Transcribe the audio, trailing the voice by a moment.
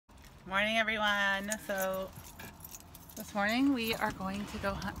Morning, everyone. So this morning we are going to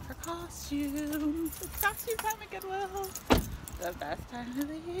go hunt for costumes. It's costume time at Goodwill. The best time of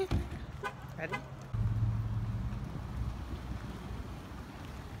the year. Ready?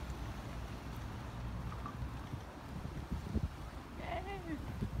 Yay!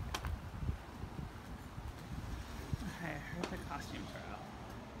 Okay, I heard the costumes are out.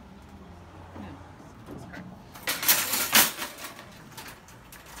 Sorry.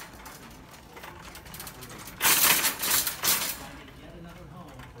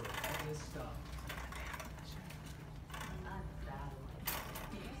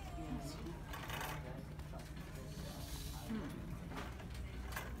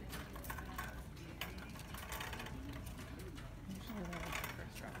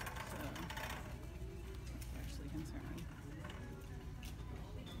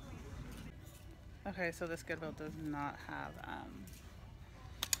 Okay, so this Goodwill does not have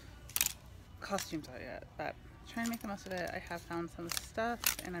costumes out yet, but trying to make the most of it. I have found some stuff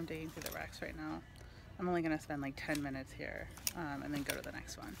and I'm digging through the racks right now. I'm only going to spend like 10 minutes here and then go to the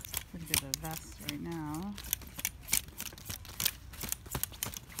next one. We're going to do the vest right now.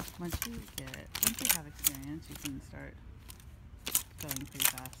 Once you have experience, you can start going pretty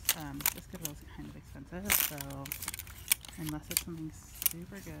fast. This Goodwill is kind of expensive, so unless it's something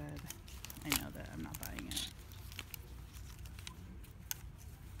super good, I know that I'm not buying it.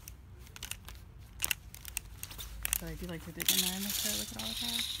 But I do like to dig in there and make sure I look at all the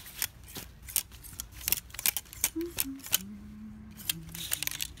tags.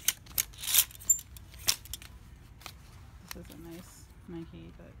 This is a nice Nike,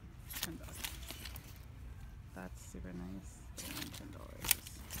 but $10. That's super nice. $10.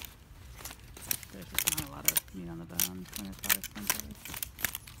 There's just not a lot of meat on the bone when it's that expensive.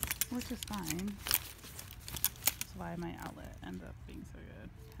 Which is fine. That's why my outlet ends up being so good.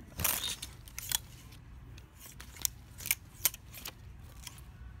 $10.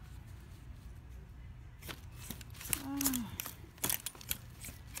 Oh.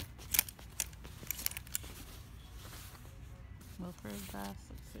 Wilford's vest.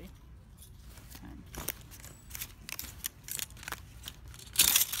 Let's see.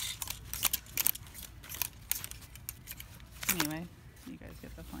 Anyway. You guys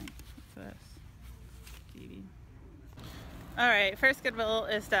get the point. What's this? TV. Alright, first Goodwill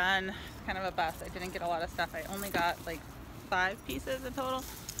is done. It's kind of a bust. I didn't get a lot of stuff. I only got like 5 pieces in total.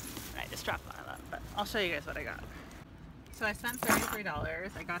 I just dropped one of them, but I'll show you guys what I got. So I spent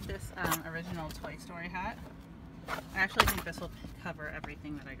 $33. I got this original Toy Story hat. I actually think this will cover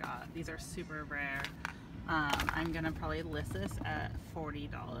everything that I got. These are super rare. I'm gonna probably list this at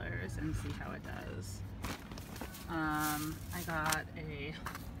 $40 and see how it does. I got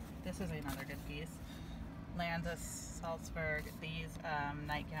this is another good piece. Lanza Salzburg, these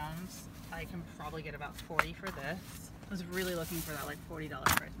nightgowns. I can probably get about 40 for this. I was really looking for that like $40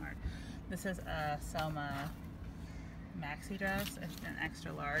 price mark. This is a Selma maxi dress. It's an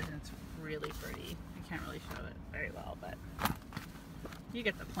extra large and it's really pretty. I can't really show it very well, but you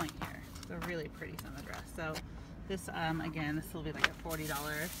get the point here. It's a really pretty Selma dress. So this, again, this will be like a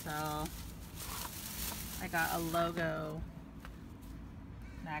 $40. So I got a logo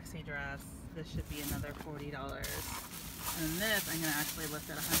maxi dress. This should be another $40. And this I'm gonna actually list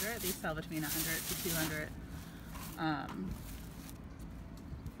at 100. These sell between 100 to 200.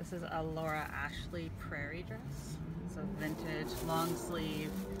 This is a Laura Ashley prairie dress. It's a vintage long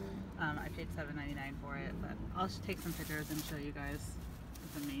sleeve. I paid $7.99 for it, but I'll just take some pictures and show you guys.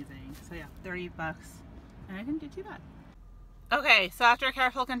 It's amazing. So yeah, 30 bucks, and I didn't do too bad. Okay, so after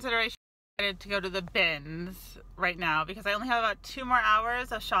careful consideration, to go to the bins right now because I only have about 2 more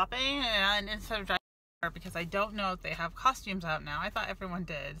hours of shopping, and instead of driving because I don't know if they have costumes out now. I thought everyone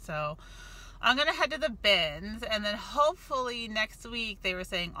did, so I'm gonna head to the bins, and then hopefully next week they were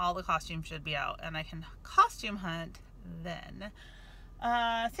saying all the costumes should be out and I can costume hunt then. So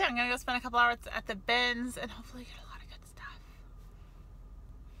yeah, I'm gonna go spend a couple hours at the bins and hopefully get a lot of good stuff.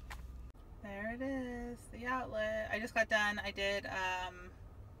 There it is, the outlet. I just got done. I did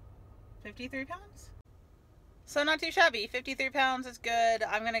 53 pounds. So not too shabby. 53 pounds is good.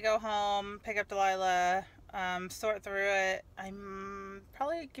 I'm gonna go home, pick up Delilah, sort through it. I'm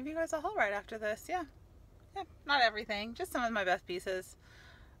probably give you guys a haul right after this. Yeah, not everything, just some of my best pieces.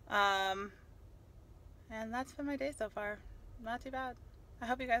 And that's been my day so far. Not too bad. I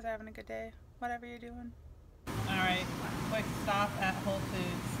hope you guys are having a good day, whatever you're doing. Alright, quick stop at Whole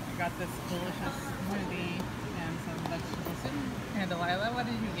Foods. I got this delicious smoothie and some vegetable soup. And Delilah, what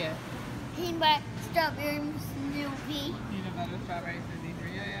did you get? Peanut butter strawberry smoothie. Peanut butter strawberry smoothie for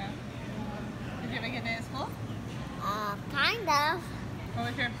you, yeah. Did you have a good day at school? Kind of. What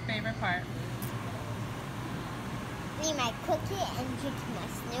was your favorite part? Eating my cookie and drinking my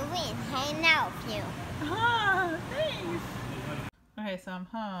smoothie and hanging out with you. Ah, thanks. Okay, so I'm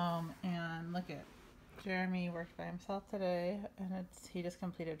home and look at Jeremy worked by himself today, and he just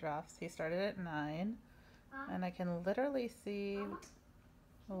completed drafts. He started at 9, and I can literally see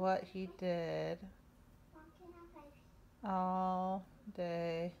what he did all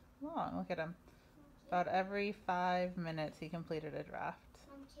day long. Look at him. About every 5 minutes he completed a draft.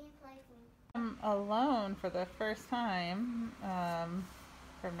 I'm alone for the first time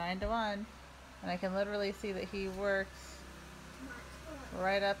from 9 to 1, and I can literally see that he works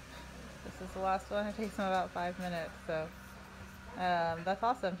right up. This is the last one. It takes him about 5 minutes, so that's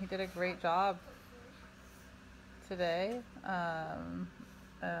awesome. He did a great job today, and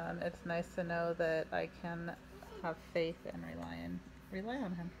it's nice to know that I can have faith and rely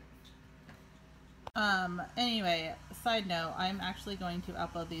on him. Anyway, side note, I'm actually going to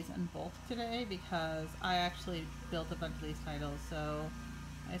upload these in bulk today because I actually built a bunch of these titles. So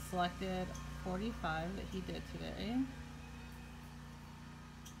I selected 45 that he did today,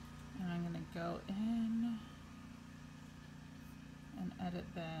 and I'm gonna go in and edit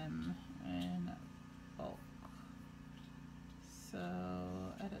them in bulk. So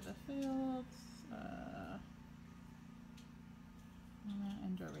edit the fields,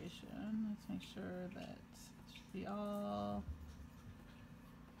 and duration. Let's make sure that it should be all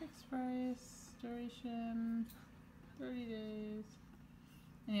fixed price, duration, 30 days.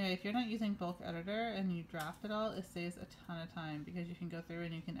 Anyway, if you're not using bulk editor and you draft it all, it saves a ton of time because you can go through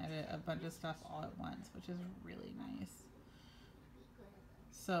and you can edit a bunch of stuff all at once, which is really nice.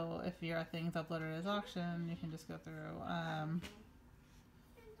 So if your thing's uploaded as auction, you can just go through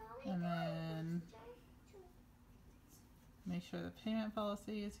and then make sure the payment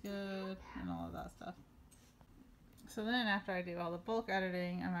policy is good and all of that stuff. So then after I do all the bulk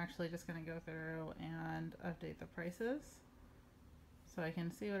editing, I'm actually just going to go through and update the prices so I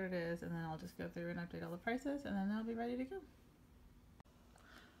can see what it is, and then I'll just go through and update all the prices, and then they'll be ready to go.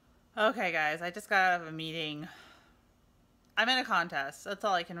 Okay guys, I just got out of a meeting. I'm in a contest. That's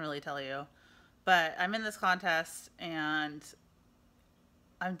all I can really tell you. But I'm in this contest and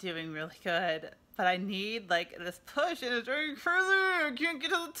I'm doing really good. But I need like this push, and it's very crazy. I can't get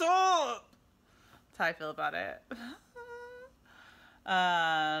to the top. That's how I feel about it.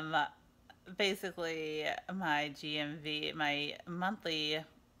 Basically my GMV, my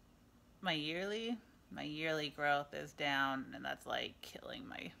yearly growth is down, and that's like killing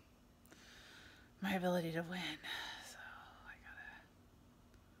my ability to win.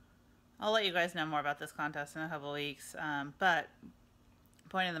 I'll let you guys know more about this contest in a couple weeks, but the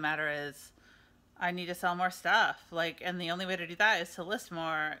point of the matter is I need to sell more stuff, and the only way to do that is to list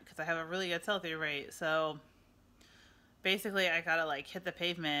more because I have a really good sell-through rate. So basically I gotta hit the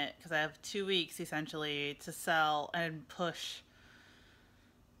pavement because I have 2 weeks essentially to sell and push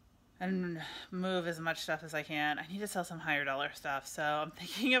and move as much stuff as I can. I need to sell some higher dollar stuff, so I'm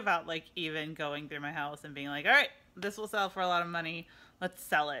thinking about even going through my house and being like, all right, this will sell for a lot of money, let's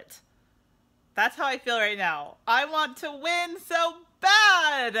sell it. That's how I feel right now. I want to win so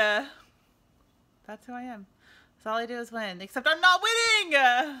bad. That's who I am. That's all I do is win, except I'm not winning.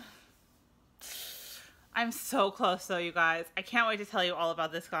 I'm so close though, you guys. I can't wait to tell you all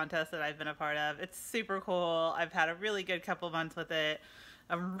about this contest that I've been a part of. It's super cool. I've had a really good couple months with it.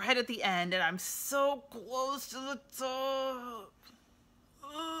 I'm right at the end and I'm so close to the top.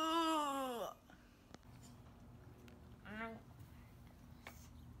 Ugh.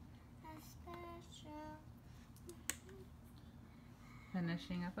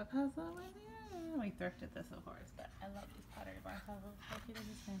 Finishing up a puzzle with you. We thrifted this, of course, but I love these Pottery Barn puzzles. How cute is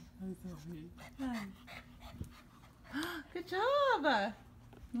this thing? Good job!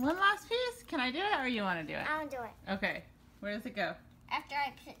 One last piece. Can I do it, or you want to do it? I'll do it. Okay. Where does it go? After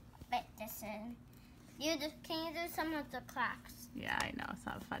I put this in. Can you do some of the cracks? Yeah, I know. It's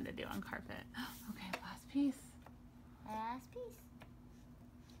not fun to do on carpet. Okay, last piece. Last piece.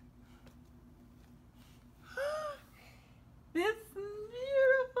 It's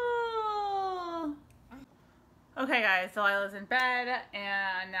beautiful! Okay guys, Delilah's in bed,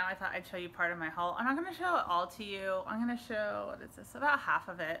 and now I thought I'd show you part of my haul. I'm not going to show it all to you. I'm going to show, what is this, about half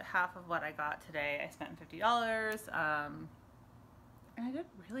of it, half of what I got today. I spent $50, and I did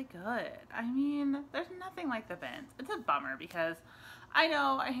really good. I mean, there's nothing like the bins. It's a bummer because I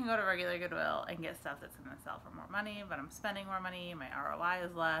know I can go to regular Goodwill and get stuff that's going to sell for more money, but I'm spending more money, my ROI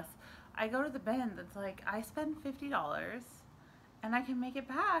is less. I go to the bins, it's like I spend $50 and I can make it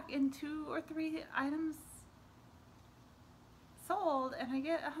back in 2 or 3 items sold, and I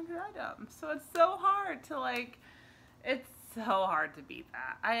get 100 items. So it's so hard to it's so hard to beat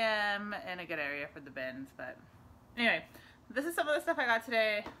that. I am in a good area for the bins, but anyway, this is some of the stuff I got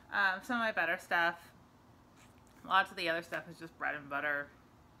today. Some of my better stuff. Lots of the other stuff is just bread and butter.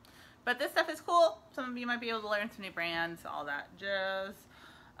 But this stuff is cool. Some of you might be able to learn some new brands, all that jazz.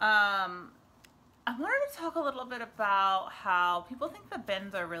 I wanted to talk a little bit about how people think the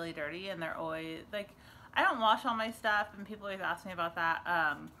bins are really dirty and they're always, like, I don't wash all my stuff and people always ask me about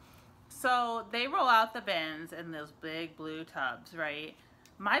that. So they roll out the bins in those big blue tubs, right?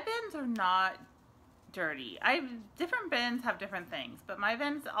 My bins are not dirty. Different bins have different things, but my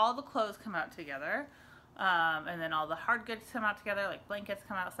bins, all the clothes come out together. And then all the hard goods come out together, like blankets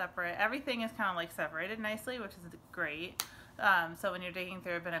come out separate. Everything is kind of like separated nicely, which is great. So when you're digging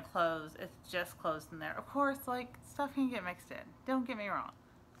through a bin of clothes, it's just clothes in there. Of course, like, stuff can get mixed in. Don't get me wrong.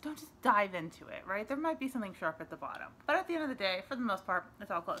 Don't just dive into it, right? There might be something sharp at the bottom. But at the end of the day, for the most part,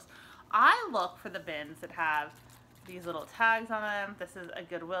 it's all clothes. I look for the bins that have these little tags on them. This is a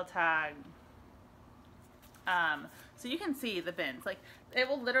Goodwill tag. So you can see the bins, like it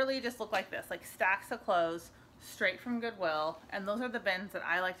will literally just look like this, like stacks of clothes straight from Goodwill. And those are the bins that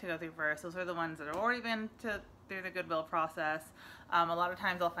I like to go through first. Those are the ones that have already been through the Goodwill process. A lot of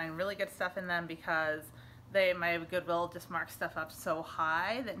times I'll find really good stuff in them because my Goodwill just marks stuff up so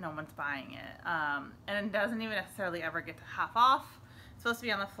high that no one's buying it. And it doesn't even necessarily ever get to half off. It's supposed to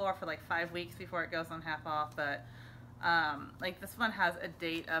be on the floor for like 5 weeks before it goes on half off, but like this one has a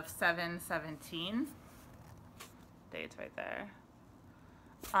date of 7/17. Dates right there.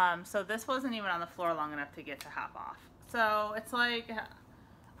 So this wasn't even on the floor long enough to get to half off. So it's like,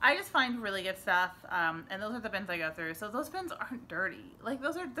 I just find really good stuff, and those are the bins I go through. So those bins aren't dirty. Like,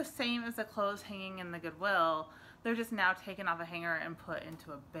 those are the same as the clothes hanging in the Goodwill. They're just now taken off a hanger and put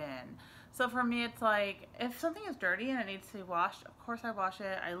into a bin. So for me, it's like, if something is dirty and it needs to be washed, of course I wash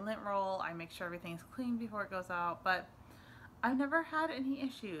it. I lint roll. I make sure everything's clean before it goes out. But I've never had any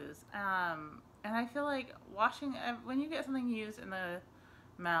issues. And I feel like washing, when you get something used in the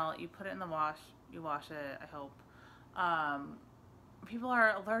mail, you put it in the wash, you wash it, I hope. People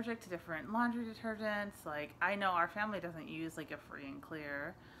are allergic to different laundry detergents. Like, I know our family doesn't use like a free and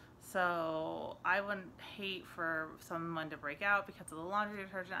clear. So I wouldn't hate for someone to break out because of the laundry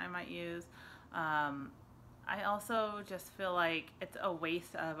detergent I might use. I also just feel like it's a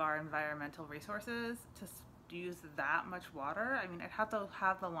waste of our environmental resources to use that much water. I mean, I'd have to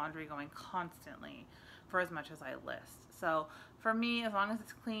have the laundry going constantly for as much as I list. So for me, as long as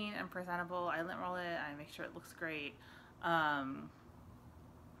it's clean and presentable, I lint roll it, I make sure it looks great.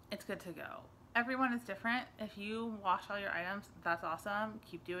 It's good to go. Everyone is different. If you wash all your items, that's awesome.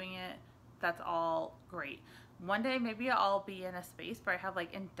 Keep doing it. That's all great. One day, maybe I'll be in a space where I have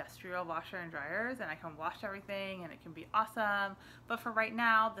like industrial washer and dryers and I can wash everything and it can be awesome. But for right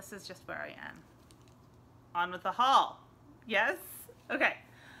now, this is just where I am. On with the haul. Yes? Okay.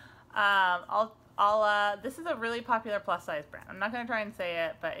 This is a really popular plus size brand. I'm not going to try and say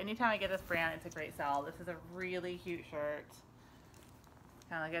it, but anytime I get this brand, it's a great sell. This is a really cute shirt.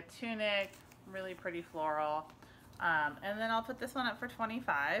 Kind of like a tunic, really pretty floral. And then I'll put this one up for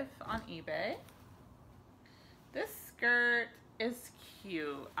 $25 on eBay. This skirt is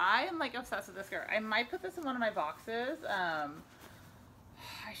cute. I am like obsessed with this skirt. I might put this in one of my boxes. I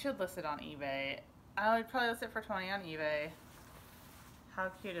should list it on eBay. I would probably list it for $20 on eBay. How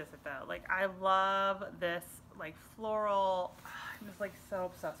cute is it though? Like, I love this like floral. I'm just like so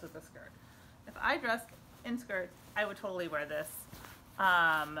obsessed with this skirt. If I dressed in skirts, I would totally wear this.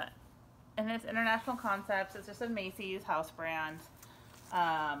 And it's International Concepts. It's just a Macy's house brand.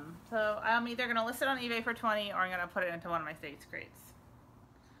 So I'm either gonna list it on eBay for $20 or I'm gonna put it into one of my States crates.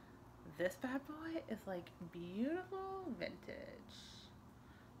 This bad boy is like beautiful vintage.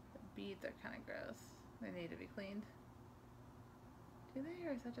 Beads are kind of gross. They need to be cleaned. Do they,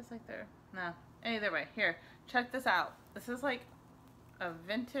 or is that just like their... No. Either way, here, check this out. This is like a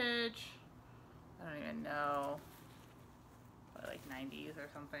vintage, I don't even know, like 90s or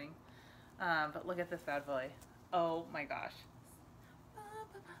something. But look at this bad boy. Oh my gosh.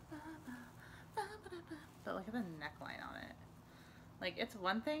 But look at the neckline on it. Like, it's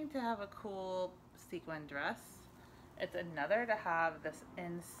one thing to have a cool sequin dress. It's another to have this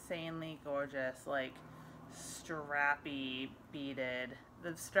insanely gorgeous, like, strappy beaded.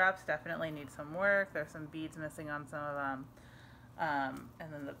 The straps definitely need some work. There's some beads missing on some of them.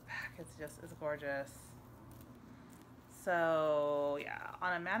 And then the back is just as gorgeous. So, yeah,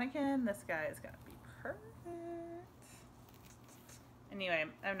 on a mannequin, this guy is going to be perfect. Anyway,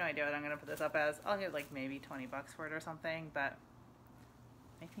 I have no idea what I'm going to put this up as. I'll get, like, maybe 20 bucks for it or something, but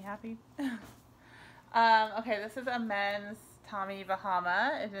make me happy. Okay, this is a men's Tommy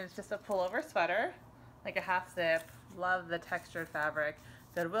Bahama. It is just a pullover sweater, like a half zip, Love the textured fabric.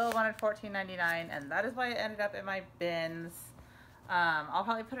 Goodwill wanted $14.99, and that is why it ended up in my bins. I'll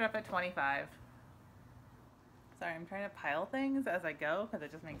probably put it up at $25. Sorry, I'm trying to pile things as I go because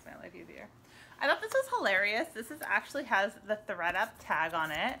it just makes my life easier. I thought this was hilarious. This is actually has the ThredUp tag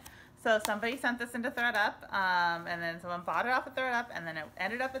on it. So somebody sent this into ThredUp, and then someone bought it off of ThredUp, and then it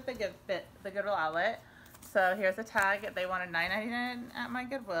ended up at the Goodwill outlet. So here's a tag. They wanted $9.99 at my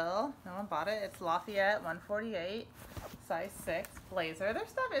Goodwill. No one bought it. It's Lafayette 148, size 6 blazer. Their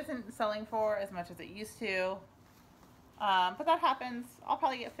stuff isn't selling for as much as it used to. But that happens. I'll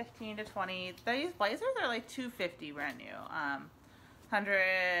probably get 15 to 20. These blazers are like $250 brand new.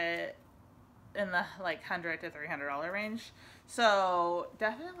 100 in the like $100 to $300 range. So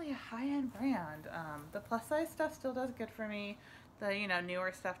definitely a high-end brand. The plus size stuff still does good for me. The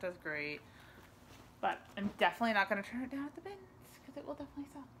newer stuff does great. But I'm definitely not going to turn it down at the bins because it will definitely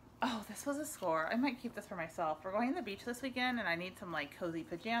sell. Oh, this was a score. I might keep this for myself. We're going to the beach this weekend and I need some like cozy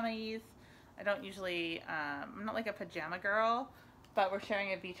pajamas. I don't usually, I'm not like a pajama girl, but we're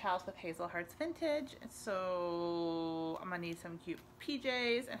sharing a beach house with Hazel Hearts Vintage. So I'm going to need some cute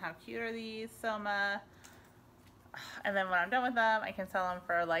PJs. And how cute are these, Soma? And then when I'm done with them, I can sell them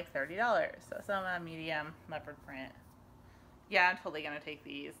for like $30. So Soma, medium, leopard print. Yeah, I'm totally going to take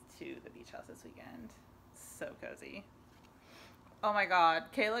these to the beach house this weekend. So cozy. Oh my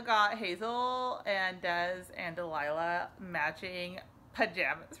god. Kayla got Hazel and Des and Delilah matching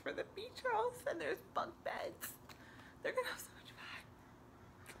pajamas for the beach house. And there's bunk beds. They're going to have so much fun.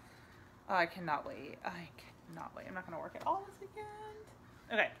 Oh, I cannot wait. I cannot wait. I'm not going to work at all this weekend.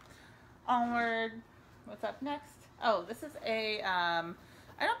 Okay. Onward. What's up next? Oh, this is a, I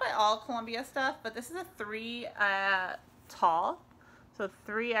don't buy all Columbia stuff, but this is a 3 tall. So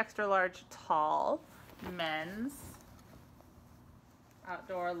 3 extra large tall men's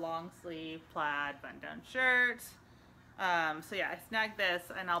outdoor long sleeve plaid button down shirt. So yeah, I snagged this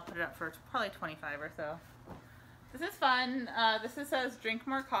and I'll put it up for probably 25 or so. This is fun. This says drink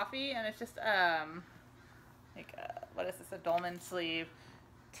more coffee and it's just like what is this, a dolman sleeve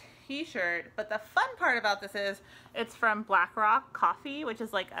t-shirt. But the fun part about this is it's from Black Rock Coffee, which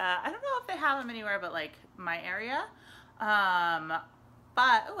is like I don't know if they have them anywhere but like my area.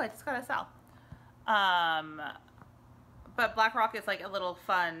 But oh, I just got a sell. But Black Rock is like a little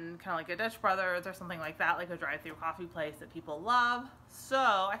fun, kind of like a Dutch Brothers or something like that, like a drive-through coffee place that people love. So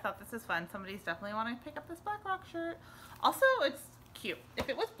I thought this is fun. Somebody's definitely wanting to pick up this Black Rock shirt. Also, it's cute. If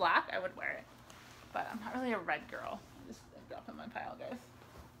it was black, I would wear it. But I'm not really a red girl. I just dropped in my pile, guys.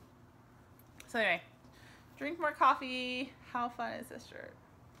 So anyway, drink more coffee. How fun is this shirt?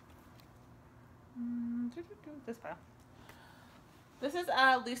 This pile. This is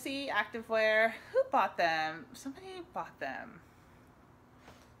Lucy Activewear. Who bought them? Somebody bought them.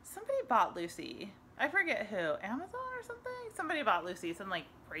 Somebody bought Lucy. I forget who. Amazon or something? Somebody bought Lucy. Some like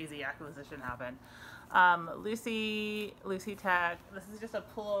crazy acquisition happened. Lucy Tech. This is just a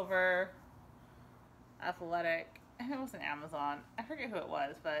pullover athletic. And it wasn't Amazon. I forget who it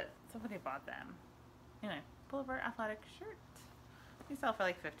was, but somebody bought them. Anyway, pullover athletic shirt. They sell for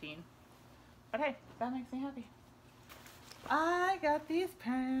like 15. But hey, that makes me happy. I got these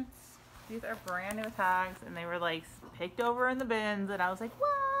pants. These are brand new tags and they were like picked over in the bins and I was like,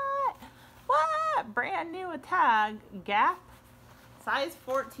 what? What? Brand new tag, Gap, size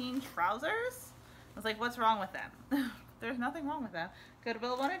 14 trousers? I was like, what's wrong with them? There's nothing wrong with them.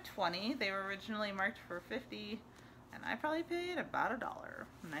 Goodwill wanted 20. They were originally marked for 50 and I probably paid about $1.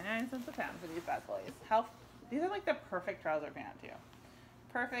 99 cents a pound for these bad boys. These are like the perfect trouser pant too.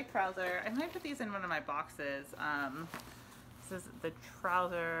 Perfect trouser. I might put these in one of my boxes. This is the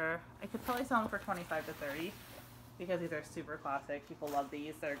trouser. I could probably sell them for 25 to 30 because these are super classic. People love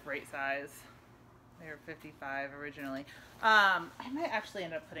these. They're a great size. They were 55 originally. I might actually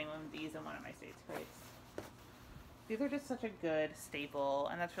end up putting one of these in one of my States crates. These are just such a good staple,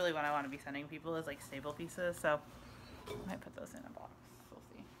 and that's really what I want to be sending people is like staple pieces. So I might put those in a box. We'll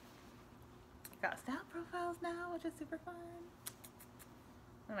see. Got style profiles now, which is super fun.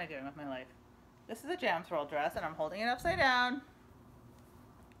 What am I doing with my life? This is a Jams Roll dress, and I'm holding it upside down.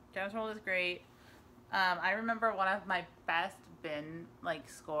 Jams Roll is great. I remember one of my best bin like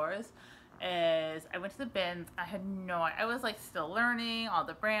scores is I went to the bins. I had no idea. I was like still learning all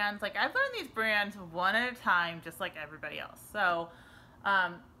the brands. Like I've learned these brands one at a time, just like everybody else. So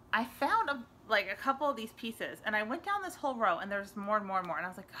I found a couple of these pieces, and I went down this whole row, and there's more and more and more, and I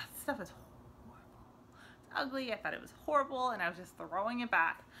was like, God, this stuff is horrible. It's ugly. I thought it was horrible, and I was just throwing it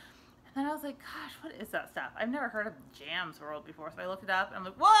back. And then I was like, gosh, what is that stuff? I've never heard of Jams World before. So I looked it up and I'm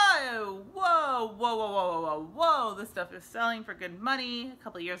like, whoa, whoa, whoa, whoa, whoa, whoa, whoa, whoa. This stuff is selling for good money. A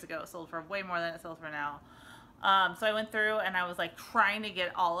couple of years ago, it sold for way more than it sells for now. So I went through and I was like trying to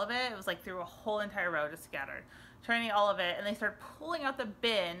get all of it. It was like through a whole entire row, just scattered. Trying to get all of it, and they started pulling out the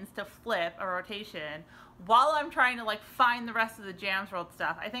bins to flip a rotation while I'm trying to like find the rest of the Jams World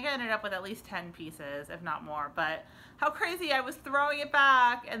stuff. I think I ended up with at least 10 pieces, if not more, but how crazy. I was throwing it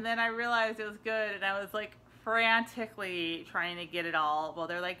back, and then I realized it was good, and I was like frantically trying to get it all. Well,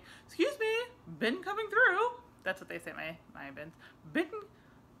 they're like, excuse me, bin coming through. That's what they say, my bins. Bin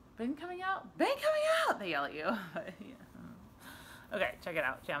coming out? Bin coming out! They yell at you. Yeah. Okay, check it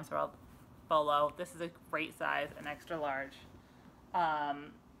out, Jams World. Bolo. This is a great size, an extra large.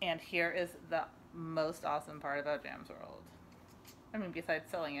 And here is the most awesome part about Jams World. I mean,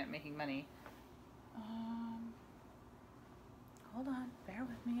 besides selling it, making money. Hold on, bear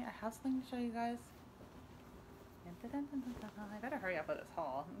with me. I have something to show you guys. I better hurry up with this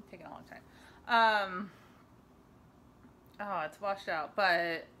haul. It's taking a long time. Oh, it's washed out.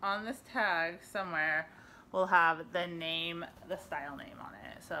 But on this tag somewhere, we'll have the name, the style name on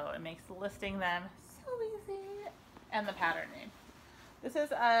it. So it makes listing them so easy. And the pattern name. This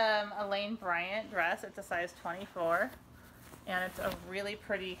is a Lane Bryant dress. It's a size 24. And it's a really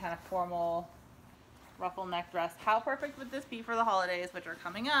pretty kind of formal ruffle neck dress. How perfect would this be for the holidays, which are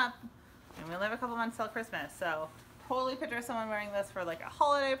coming up? And we only have a couple months till Christmas. So totally picture someone wearing this for like a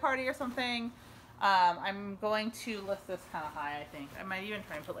holiday party or something. I'm going to list this kind of high, I think. I might even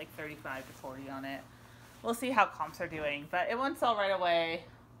try and put like 35 to 40 on it. We'll see how comps are doing, but it won't sell right away.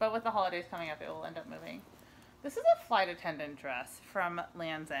 But with the holidays coming up, it will end up moving. This is a flight attendant dress from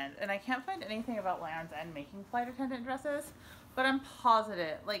Land's End, and I can't find anything about Land's End making flight attendant dresses, but I'm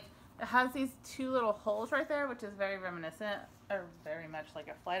positive. Like, it has these two little holes right there, which is very reminiscent, or very much like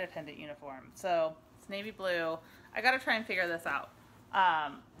a flight attendant uniform. So it's navy blue. I gotta try and figure this out.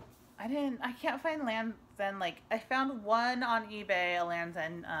 I can't find Land's End. Like, I found one on eBay, a Land's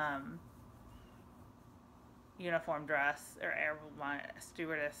End uniform dress, or air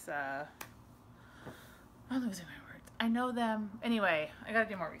stewardess. I'm losing my words. I know them. Anyway, I gotta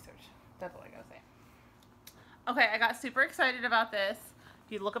do more research. That's all I gotta say. Okay, I got super excited about this.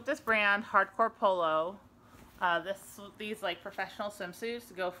 If you look up this brand, Hardcore Polo, these like professional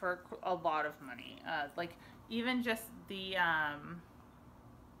swimsuits go for a lot of money. Like even just the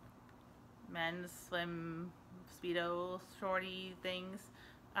men's swim Speedo shorty things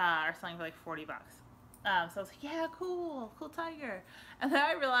are selling for like 40 bucks. So I was like, yeah, cool Tiger. And then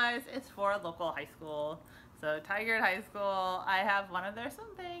I realized it's for a local high school. So Tiger at high school, I have one of their swim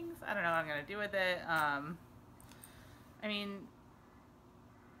things. I don't know what I'm gonna do with it. I mean,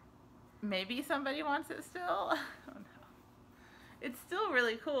 maybe somebody wants it still. I don't know. It's still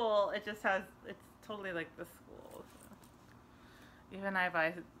really cool. It just has, it's totally like the school. So. Even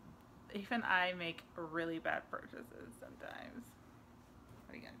I make really bad purchases sometimes.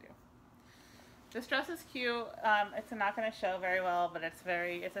 What are you gonna do? This dress is cute. It's not going to show very well, but it's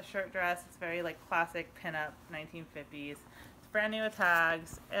a shirt dress. It's very like classic pinup 1950s. It's brand new with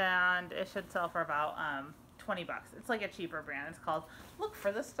tags, and it should sell for about 20 bucks. It's like a cheaper brand. It's called Look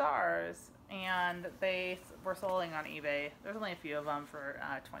for the Stars, and they were selling on eBay. There's only a few of them for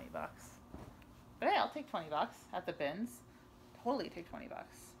 20 bucks. But hey, I'll take 20 bucks at the bins. Totally take 20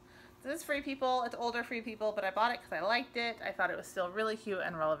 bucks. This is Free People. It's older Free People, but I bought it because I liked it. I thought it was still really cute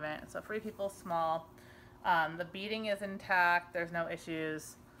and relevant. So Free People, small. The beading is intact. There's no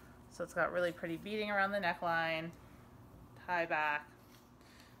issues. So it's got really pretty beading around the neckline. Tie back.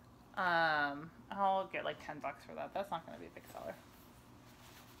 I'll get like 10 bucks for that. That's not going to be a big seller.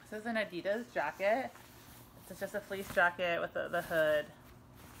 This is an Adidas jacket. It's just a fleece jacket with the hood.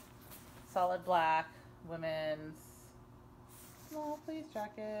 Solid black. Women's. Small fleece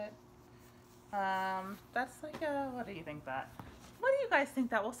jacket. That's like what do you think what do you guys think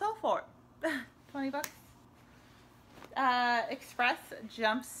that will sell for? 20 bucks? Express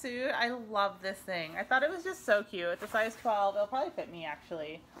jumpsuit. I love this thing. I thought it was just so cute. It's a size 12. It'll probably fit me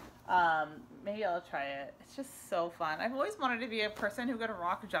actually. Maybe I'll try it. It's just so fun. I've always wanted to be a person who could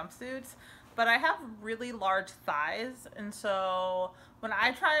rock jumpsuits, but I have really large thighs, and so when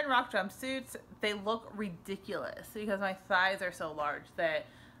I try and rock jumpsuits, they look ridiculous because my thighs are so large that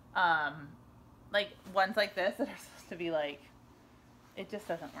like ones like this that are supposed to be like, it just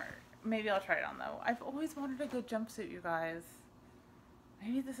doesn't work. Maybe I'll try it on though. I've always wanted a good jumpsuit, you guys.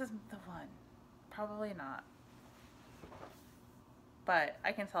 Maybe this is the one. Probably not. But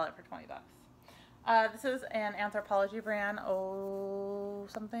I can sell it for 20 bucks. This is an Anthropologie brand. Oh,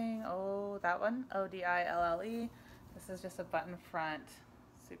 something. Oh, that one. Odille. This is just a button front.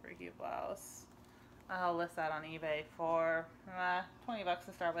 Super cute blouse. I'll list that on eBay for 20 bucks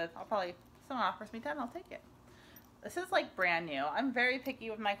to start with. Someone offers me 10, I'll take it. This is like brand new. I'm very picky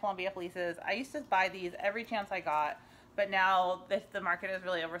with my Columbia fleeces. I used to buy these every chance I got, but now the market is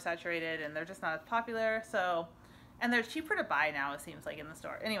really oversaturated and they're just not as popular. So, and they're cheaper to buy now, it seems like, in the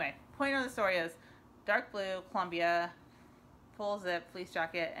store. Anyway, point of the story is dark blue Columbia full zip fleece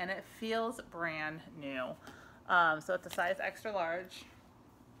jacket, and it feels brand new. So it's a size extra large.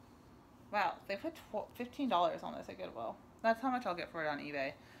 Wow, they put $15 on this at Goodwill. That's how much I'll get for it on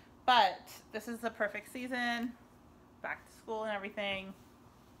eBay. But this is the perfect season. Back to school and everything.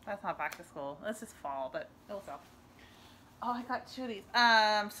 That's not back to school. This is fall, but it'll sell. Oh, I got 2 of these.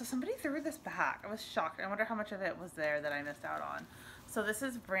 So somebody threw this back. I was shocked. I wonder how much of it was there that I missed out on. So this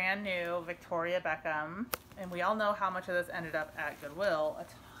is brand new Victoria Beckham. And we all know how much of this ended up at Goodwill. A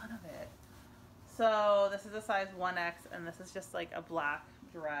ton of it. So this is a size 1X, and this is just like a black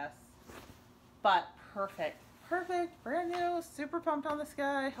dress. But perfect. Perfect. Brand new. Super pumped on this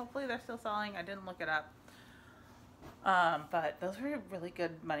guy. Hopefully they're still selling. I didn't look it up. But those were really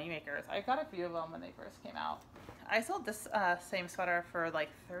good money makers. I got a few of them when they first came out. I sold this same sweater for like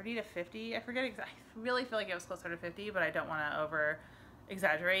 30 to 50. I forget exactly. I really feel like it was closer to 50, but I don't want to over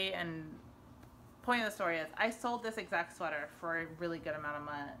exaggerate. And point of the story is I sold this exact sweater for a really good amount of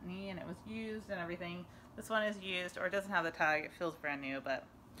money, and it was used and everything. This one is used, or it doesn't have the tag. It feels brand new, but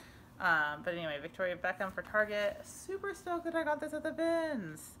anyway, Victoria Beckham for Target. Super stoked that I got this at the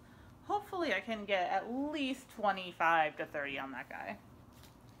bins. Hopefully I can get at least 25 to 30 on that guy.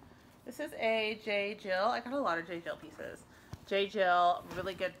 This is a J. Jill. I got a lot of J. Jill pieces. J. Jill,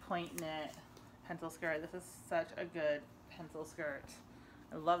 really good point knit pencil skirt. This is such a good pencil skirt.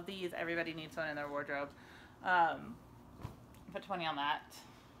 I love these. Everybody needs one in their wardrobe. Put 20 on that.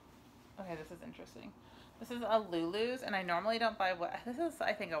 Okay, this is interesting. This is a Lulu's, and I normally don't buy this is,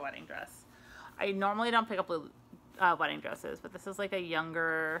 I think, a wedding dress. I normally don't pick up wedding dresses, but this is like a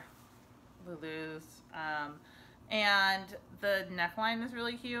younger Lulu's. And the neckline is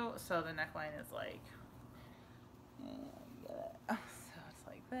really cute. So the neckline is like, so it's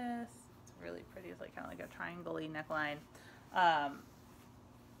like this. It's really pretty. It's like kind of like a triangle-y neckline.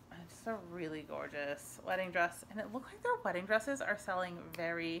 It's a really gorgeous wedding dress, and it looked like their wedding dresses are selling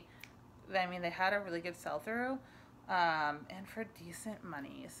very. I mean, they had a really good sell-through, and for decent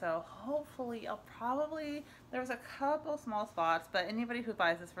money. So hopefully, there was a couple small spots, but anybody who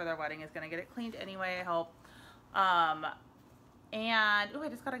buys this for their wedding is going to get it cleaned anyway, I hope. And, oh, I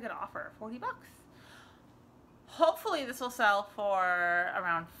just got a good offer, 40 bucks. Hopefully this will sell for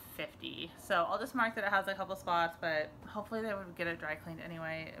around 50. So I'll just mark that it has a couple spots, but hopefully they would get it dry cleaned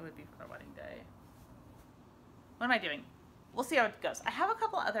anyway. It would be for their wedding day. What am I doing? We'll see how it goes. I have a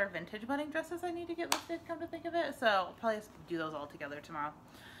couple other vintage wedding dresses I need to get listed, come to think of it. So I'll probably just do those all together tomorrow.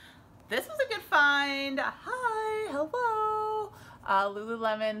 This was a good find. Hi, hello.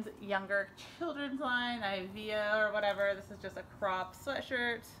 Lululemon's younger children's line, Ivia or whatever. This is just a crop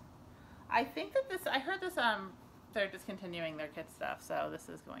sweatshirt. I think that I heard this, they're discontinuing their kid stuff, so this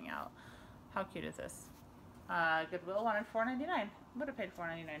is going out. How cute is this? Goodwill wanted $4.99. Would have paid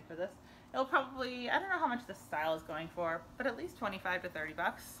 $4.99 for this. It'll probably, I don't know how much this style is going for, but at least 25 to 30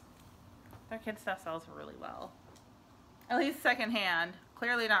 bucks. Their kid stuff sells really well. At least secondhand.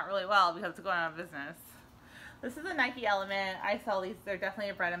 Clearly not really well because it's going out of business. This is a Nike Element. I sell these. They're definitely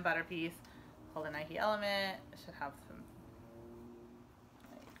a bread and butter piece. Called a Nike Element. It should have some.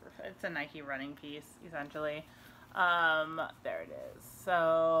 It's a Nike running piece, essentially. There it is.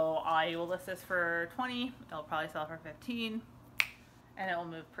 So I will list this for 20. It'll probably sell for 15, and it will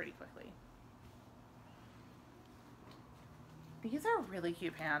move pretty quickly. These are really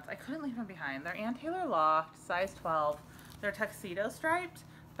cute pants. I couldn't leave them behind. They're Ann Taylor Loft, size 12. They're tuxedo striped,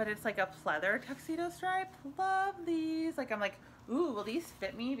 but it's like a pleather tuxedo stripe. Love these. Like, I'm like, ooh, will these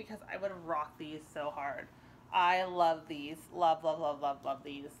fit me? Because I would rock these so hard. I love these. Love, love, love, love, love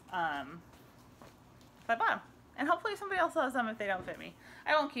these. So I bought them. And hopefully somebody else has them if they don't fit me.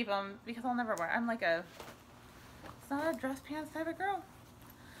 I won't keep them because I'll never wear. I'm like it's not a dress pants type of girl.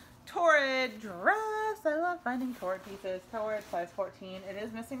 Torrid dress. I love finding Torrid pieces. Torrid size 14. It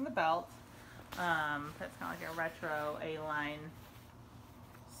is missing the belt. It's kind of like a retro A-line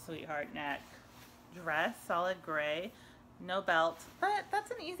sweetheart neck dress. Solid gray. No belt. But that's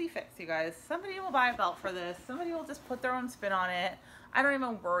an easy fix, you guys. Somebody will buy a belt for this. Somebody will just put their own spin on it. I don't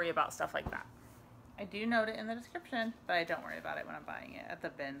even worry about stuff like that. I do note it in the description, but I don't worry about it when I'm buying it, at the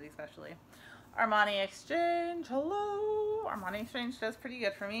bins especially. Armani Exchange, hello! Armani Exchange does pretty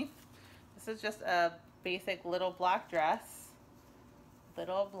good for me. This is just a basic little black dress.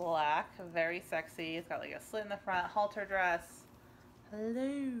 Little black, very sexy. It's got like a slit in the front, halter dress.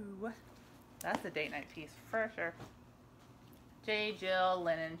 Hello! That's a date night piece for sure. J. Jill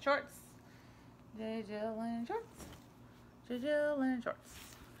linen shorts. J. Jill linen shorts. Jill linen shorts.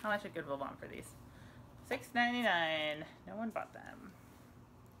 How much did Goodwill want for these? $6.99. No one bought them.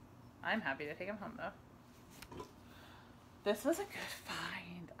 I'm happy to take them home though. This was a good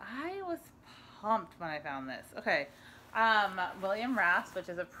find. I was pumped when I found this. Okay. William Rasp, which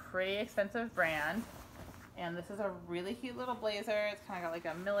is a pretty expensive brand. And this is a really cute little blazer. It's kind of got like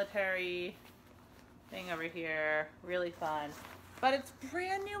a military thing over here. Really fun. But it's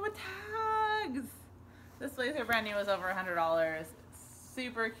brand new with tags. This blazer brand new was over $100.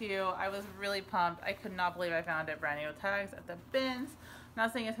 Super cute. I was really pumped. I could not believe I found it brand new with tags at the bins. I'm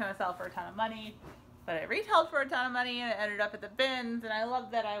not saying it's going to sell for a ton of money, but it retailed for a ton of money and it ended up at the bins, and I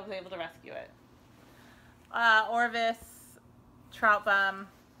love that I was able to rescue it. Orvis Trout Bum.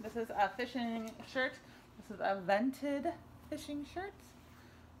 This is a fishing shirt. This is a vented fishing shirt.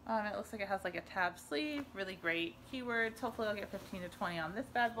 It looks like it has like a tab sleeve. Really great keywords. Hopefully I'll get 15 to 20 on this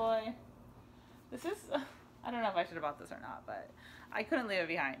bad boy. This is, I don't know if I should have bought this or not, but I couldn't leave it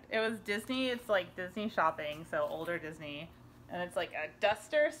behind. It was Disney. It's like Disney shopping, so older Disney. And it's like a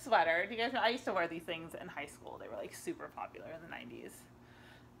duster sweater. Do you guys know? I used to wear these things in high school. They were like super popular in the 90s.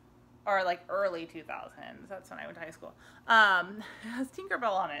 Or like early 2000s. That's when I went to high school. It has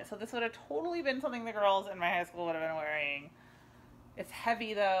Tinkerbell on it. So this would have totally been something the girls in my high school would have been wearing. It's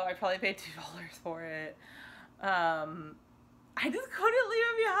heavy though. I probably paid $2 for it. I just couldn't leave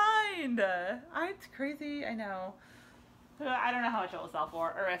it behind. It's crazy. I know. I don't know how much it will sell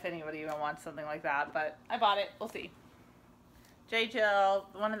for, or if anybody even wants something like that, but I bought it. We'll see. J. Jill,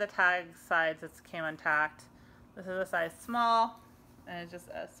 one of the tag sides that came untacked. This is a size small, and it's just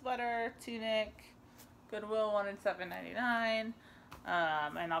a sweater, tunic. Goodwill wanted $7.99,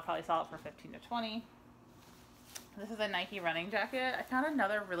 and I'll probably sell it for 15 to 20. This is a Nike running jacket. I found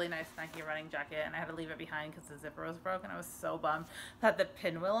another really nice Nike running jacket, and I had to leave it behind because the zipper was broken. I was so bummed. It had the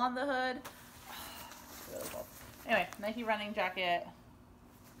pinwheel on the hood. Really cool. Anyway, Nike running jacket,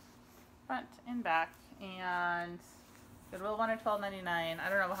 front and back, and Goodwill wanted $12.99. I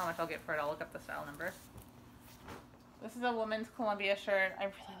don't know how much I'll get for it. I'll look up the style number. This is a woman's Columbia shirt. I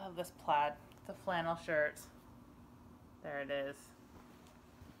really love this plaid. It's a flannel shirt. There it is.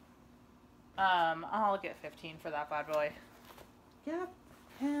 I'll get 15 for that bad boy. Gap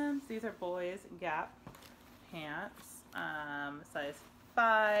pants. These are boys Gap pants. Size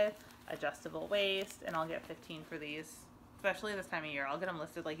 5, adjustable waist, and I'll get 15 for these. Especially this time of year. I'll get them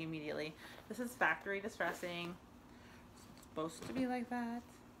listed like immediately. This is factory distressing. It's supposed to be like that.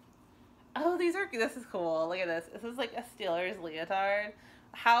 Oh, this is cool. Look at this. This is like a Steelers leotard.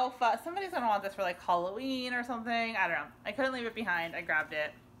 How fun. Somebody's gonna want this for like Halloween or something. I don't know. I couldn't leave it behind. I grabbed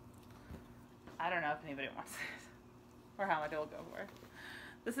it. I don't know if anybody wants it or how much it will go for.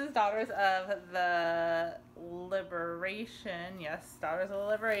 This is Daughters of the Liberation. Yes, Daughters of the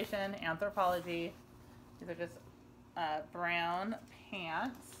Liberation. Anthropology. These are just brown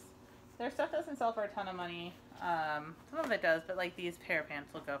pants. Their stuff doesn't sell for a ton of money. Some of it does, but like these pair of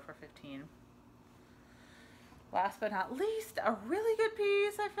pants will go for 15. Last but not least, a really good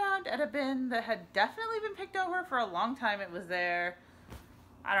piece I found at a bin that had definitely been picked over for a long time. It was there,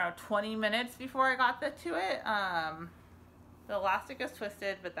 I don't know, 20 minutes before I got to it. The elastic is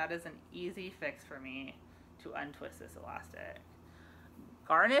twisted, but that is an easy fix for me to untwist this elastic.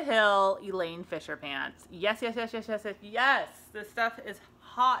 Garnet Hill Elaine Fisher pants. Yes, yes, yes, yes, yes, yes, yes. This stuff is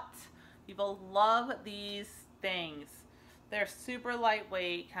hot. People love these things. They're super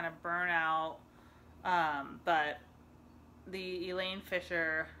lightweight, kind of burn out. But the Elaine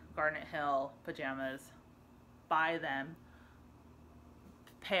Fisher Garnet Hill pajamas, buy them.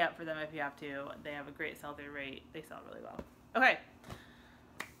 Pay up for them if you have to. They have a great sell-through rate. They sell really well. Okay.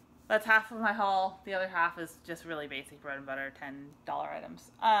 That's half of my haul. The other half is just really basic bread and butter, $10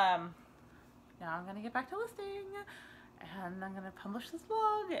 items. Now I'm going to get back to listing. And I'm going to publish this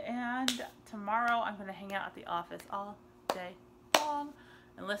vlog. And tomorrow I'm going to hang out at the office all day long.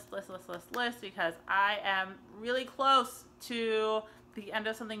 And list because I am really close to the end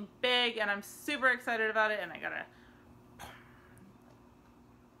of something big. And I'm super excited about it. And I got to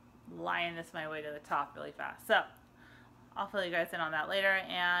lioness my way to the top really fast. So I'll fill you guys in on that later,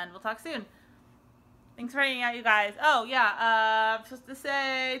 and we'll talk soon. Thanks for hanging out, you guys. Oh yeah, I'm supposed to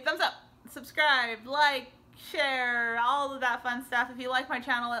say thumbs up, subscribe, like, share, all of that fun stuff. If you like my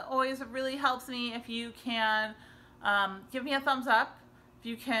channel, it always really helps me if you can give me a thumbs up. If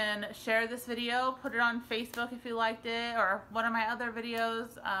you can share this video, put it on Facebook if you liked it, or one of my other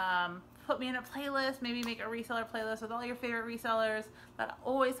videos. Put me in a playlist, maybe make a reseller playlist with all your favorite resellers. That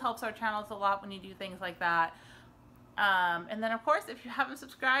always helps our channels a lot when you do things like that. And then of course, if you haven't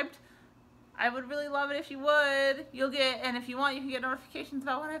subscribed, I would really love it if you would. And if you want, you can get notifications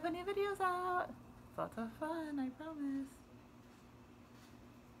about when I put new videos out. It's lots of fun, I promise.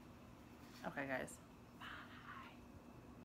 Okay, guys.